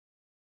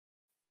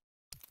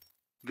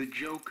The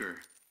Joker,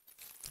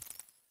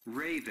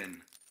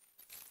 Raven,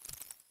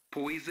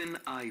 Poison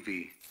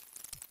Ivy.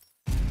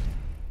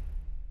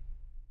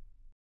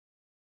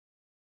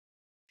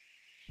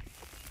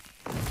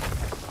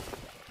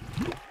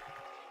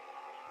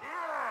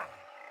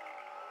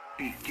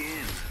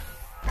 Begin.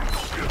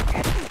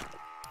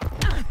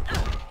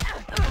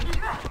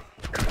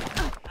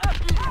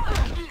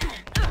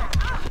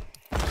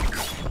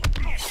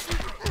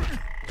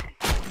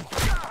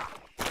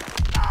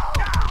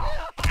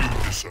 You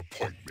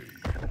disappoint me.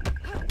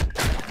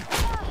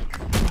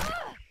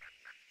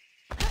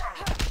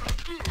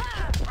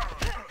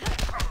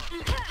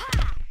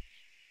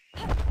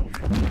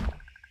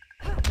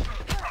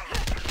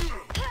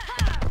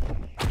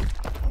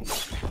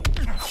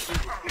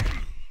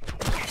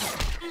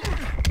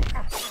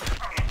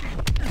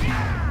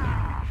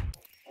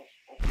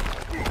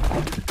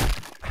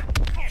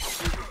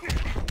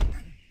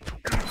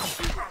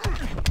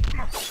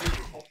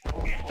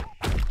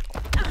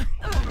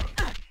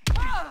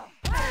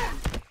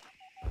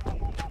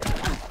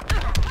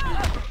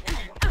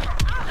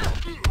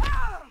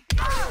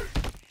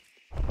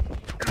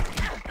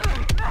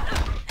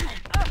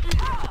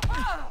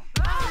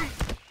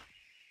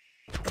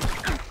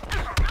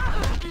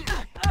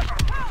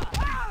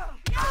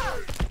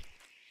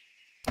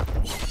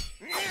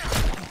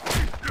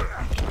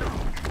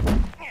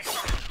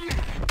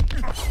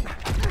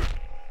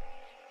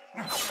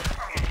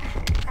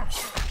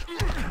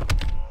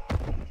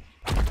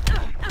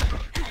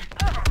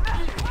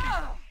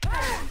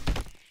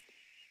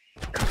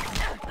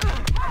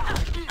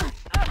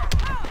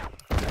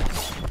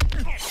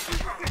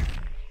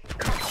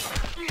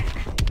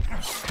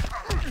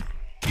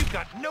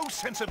 No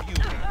sense of humor.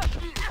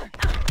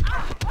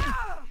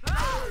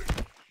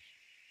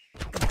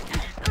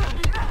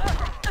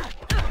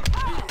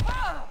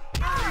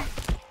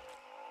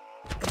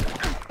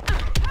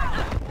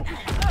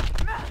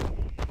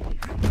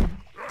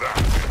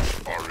 That's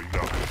far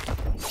enough.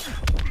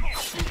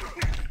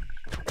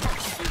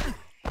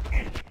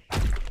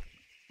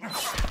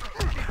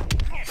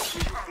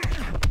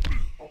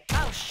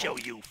 I'll show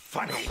you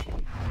funny.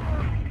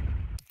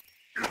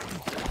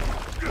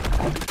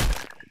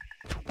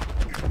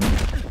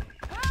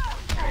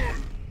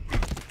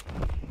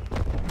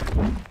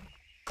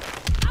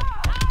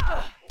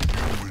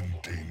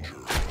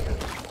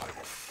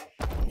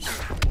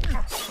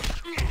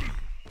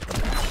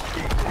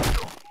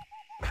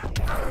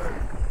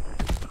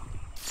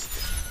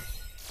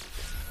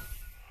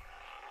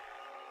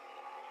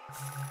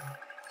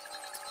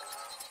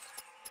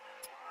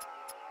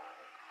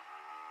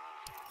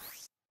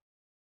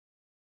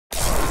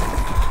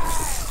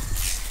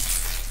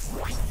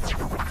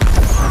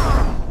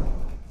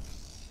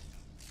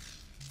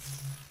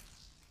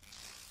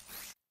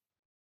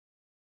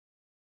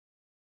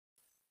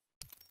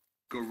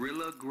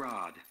 Gorilla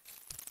Grodd,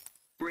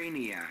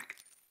 Brainiac,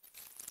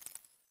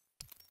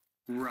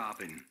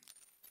 Robin.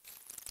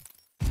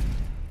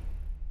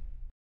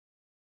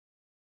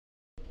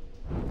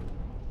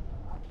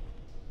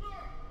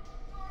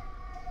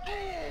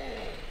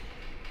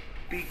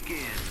 Begin.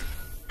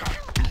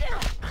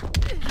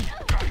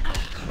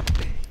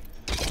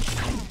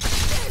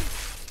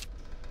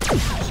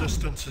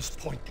 Resistance is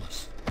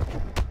pointless.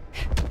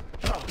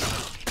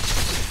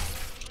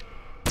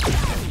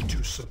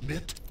 To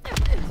submit.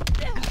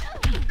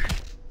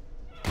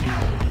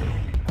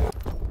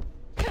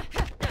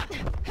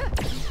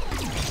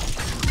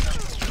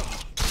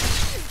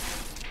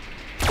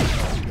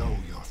 Know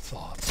your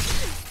thoughts.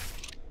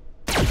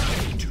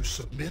 To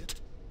submit.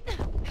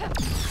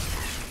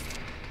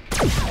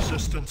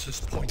 Resistance is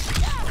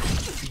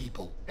pointless.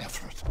 Feeble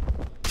effort.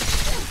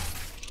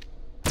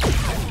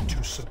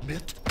 To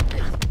submit.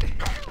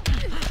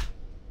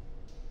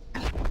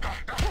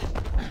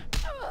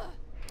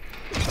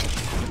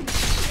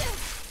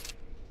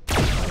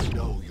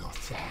 Know your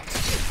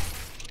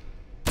thoughts.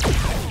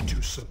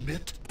 To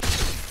submit.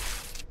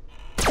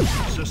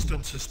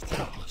 Resistance is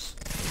pointless.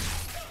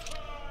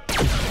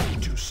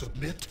 To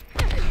submit.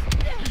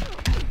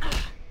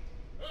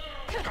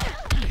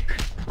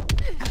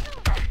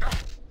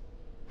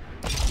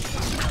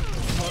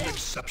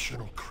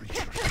 Unexceptional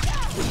creature.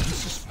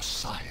 This is for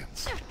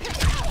science.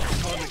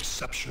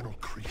 Unexceptional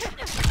creature.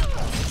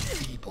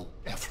 Feeble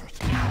effort.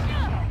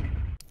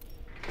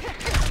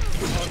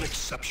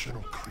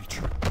 Unexceptional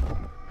creature.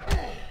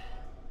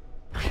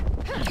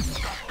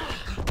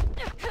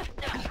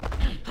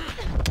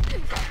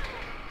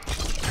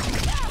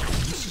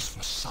 This is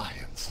for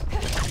science.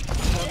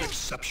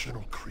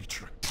 Unexceptional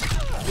creature.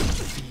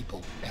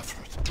 Feeble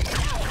effort.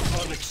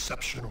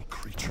 Unexceptional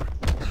creature.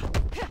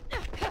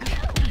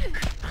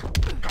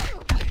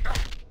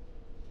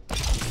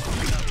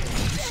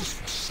 This is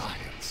for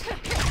science.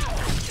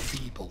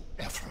 Feeble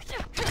effort.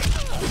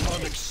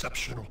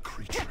 Unexceptional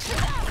creature.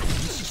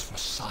 This is for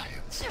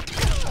science.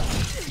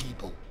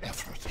 Feeble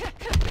effort.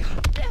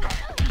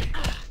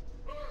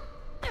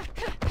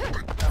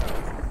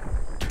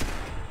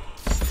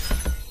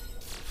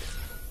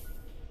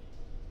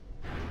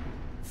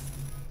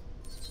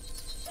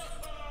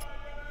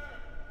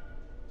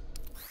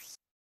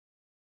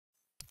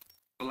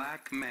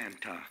 Black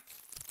Manta,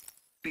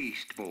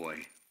 Beast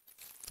Boy,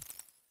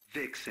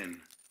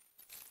 Vixen.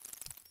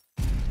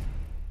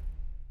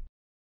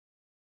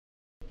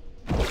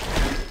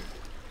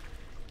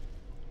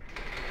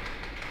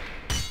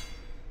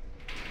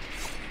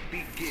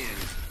 Begin.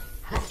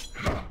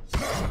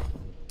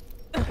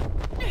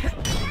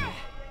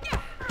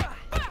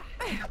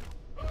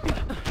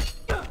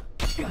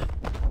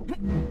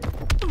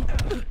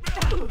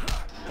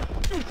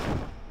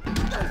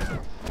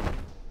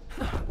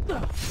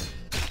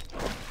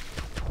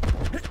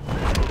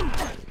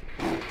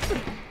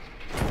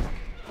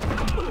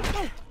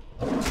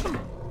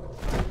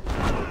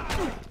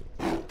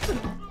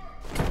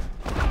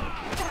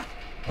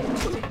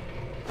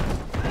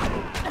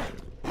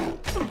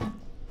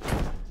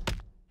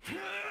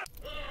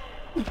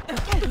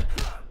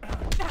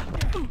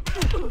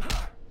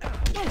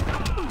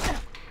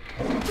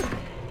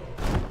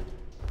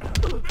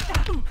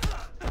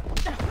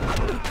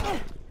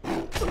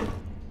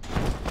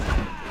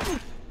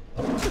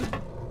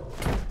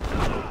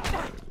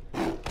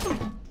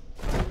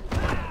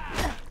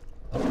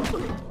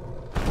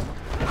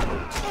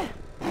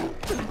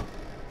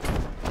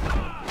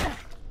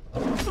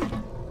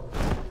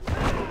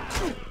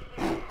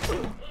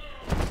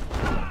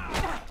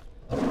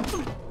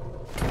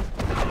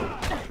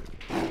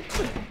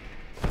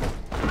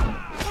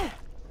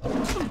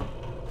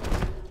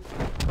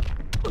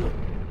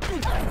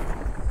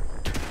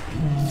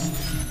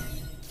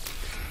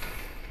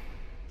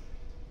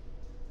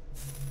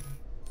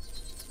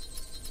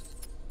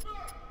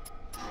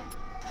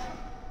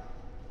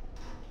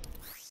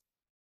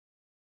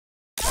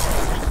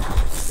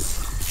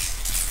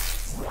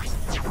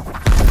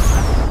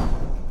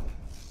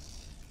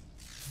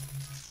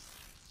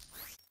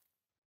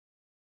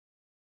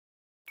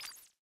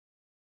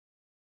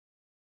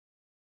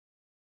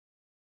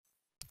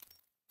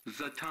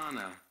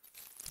 Zatanna,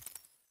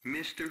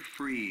 Mr.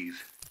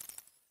 Freeze,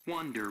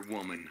 Wonder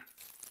Woman.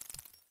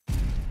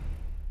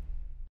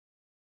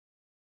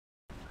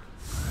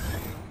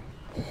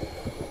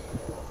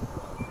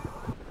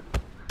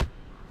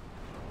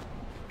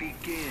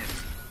 Begin.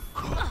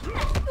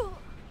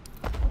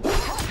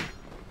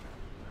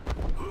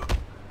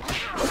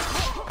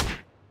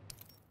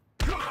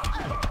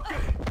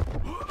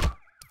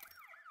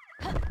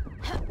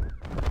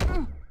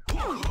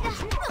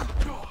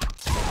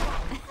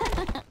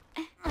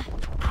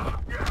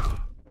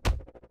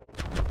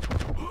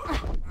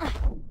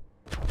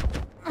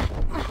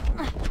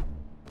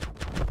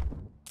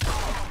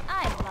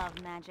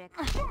 Magic.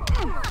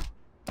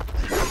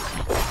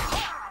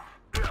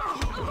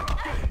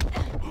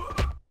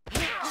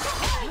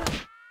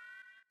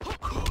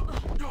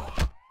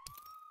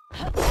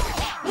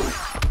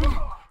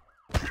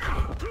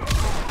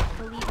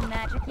 Believe in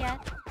magic yet?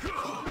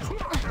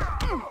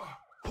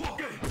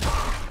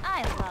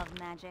 I love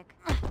magic.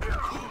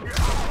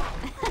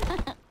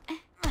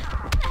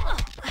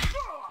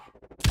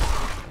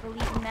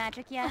 Believe in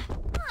magic yet?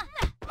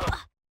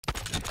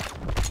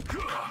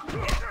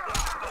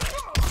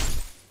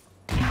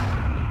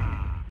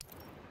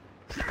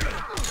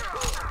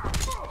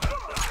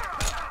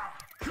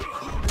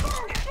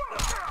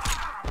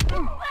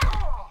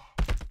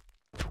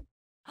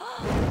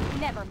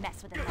 Never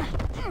mess with a magic.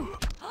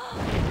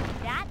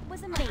 That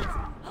was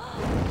amazing.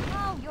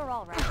 Oh, you're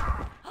all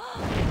right.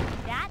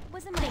 That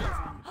was amazing.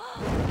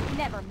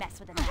 Never mess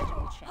with a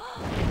magical chick.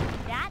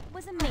 That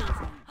was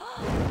amazing.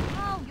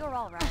 Oh, you're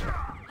all right.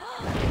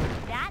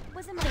 That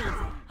was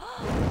amazing.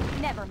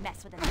 Never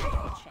mess with a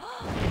magical chick.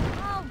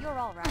 Oh, you're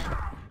all right.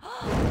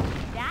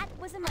 That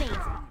was amazing.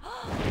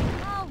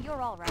 Oh,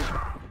 you're all right.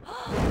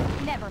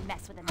 Never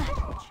mess with a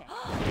magical chick.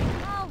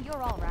 Oh,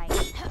 you're all right.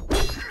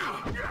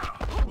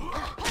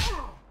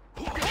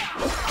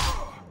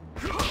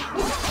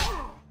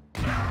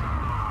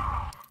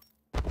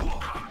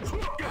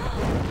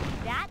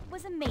 That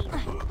was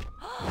amazing.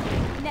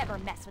 Never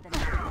mess with a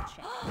magical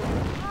chick.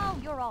 Oh,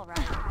 you're all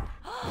right.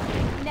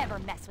 Never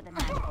mess with a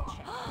magical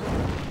chick.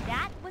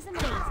 That was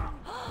amazing.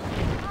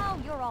 Oh,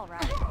 you're all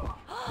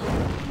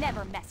right.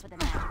 Never mess with a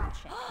magical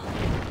chick.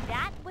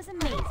 That was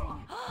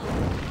amazing.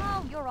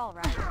 Oh, you're all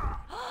right.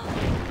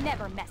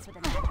 Never mess with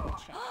a magical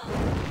chick.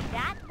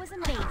 That was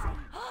amazing.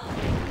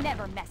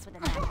 Never mess with a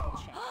magical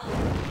chick.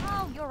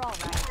 Oh, you're all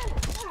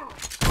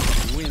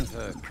right.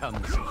 Winter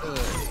comes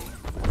early.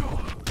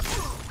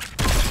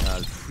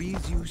 I'll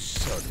freeze you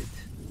solid.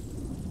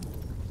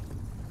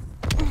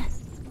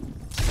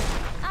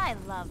 I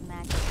love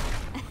magic.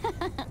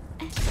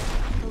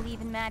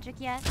 Believe in magic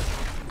yet?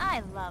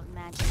 I love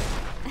magic.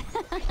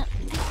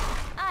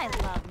 I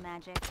love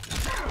magic.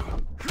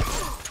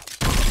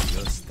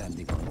 You're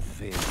standing on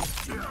very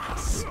thin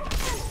ice.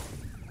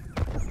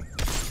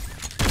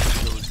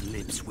 Those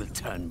lips will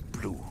turn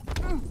blue.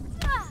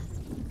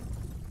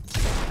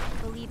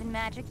 Believe in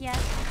magic yet?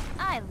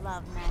 I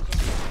love magic.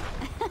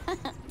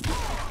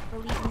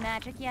 Believe in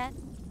magic yet?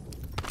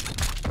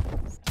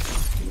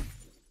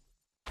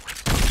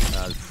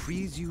 I'll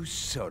freeze you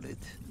solid.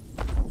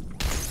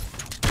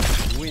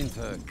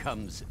 Winter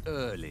comes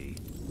early.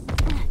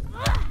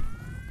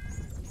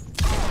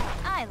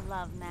 I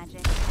love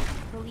magic.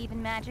 Believe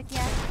in magic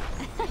yet?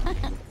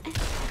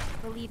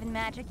 Believe in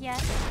magic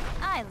yet?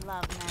 I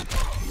love magic.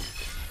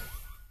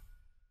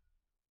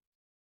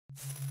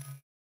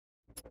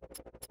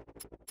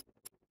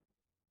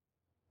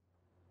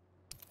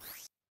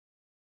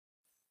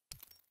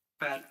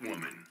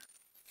 Batwoman.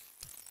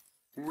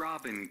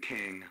 Robin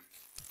King.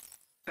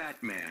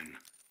 Batman.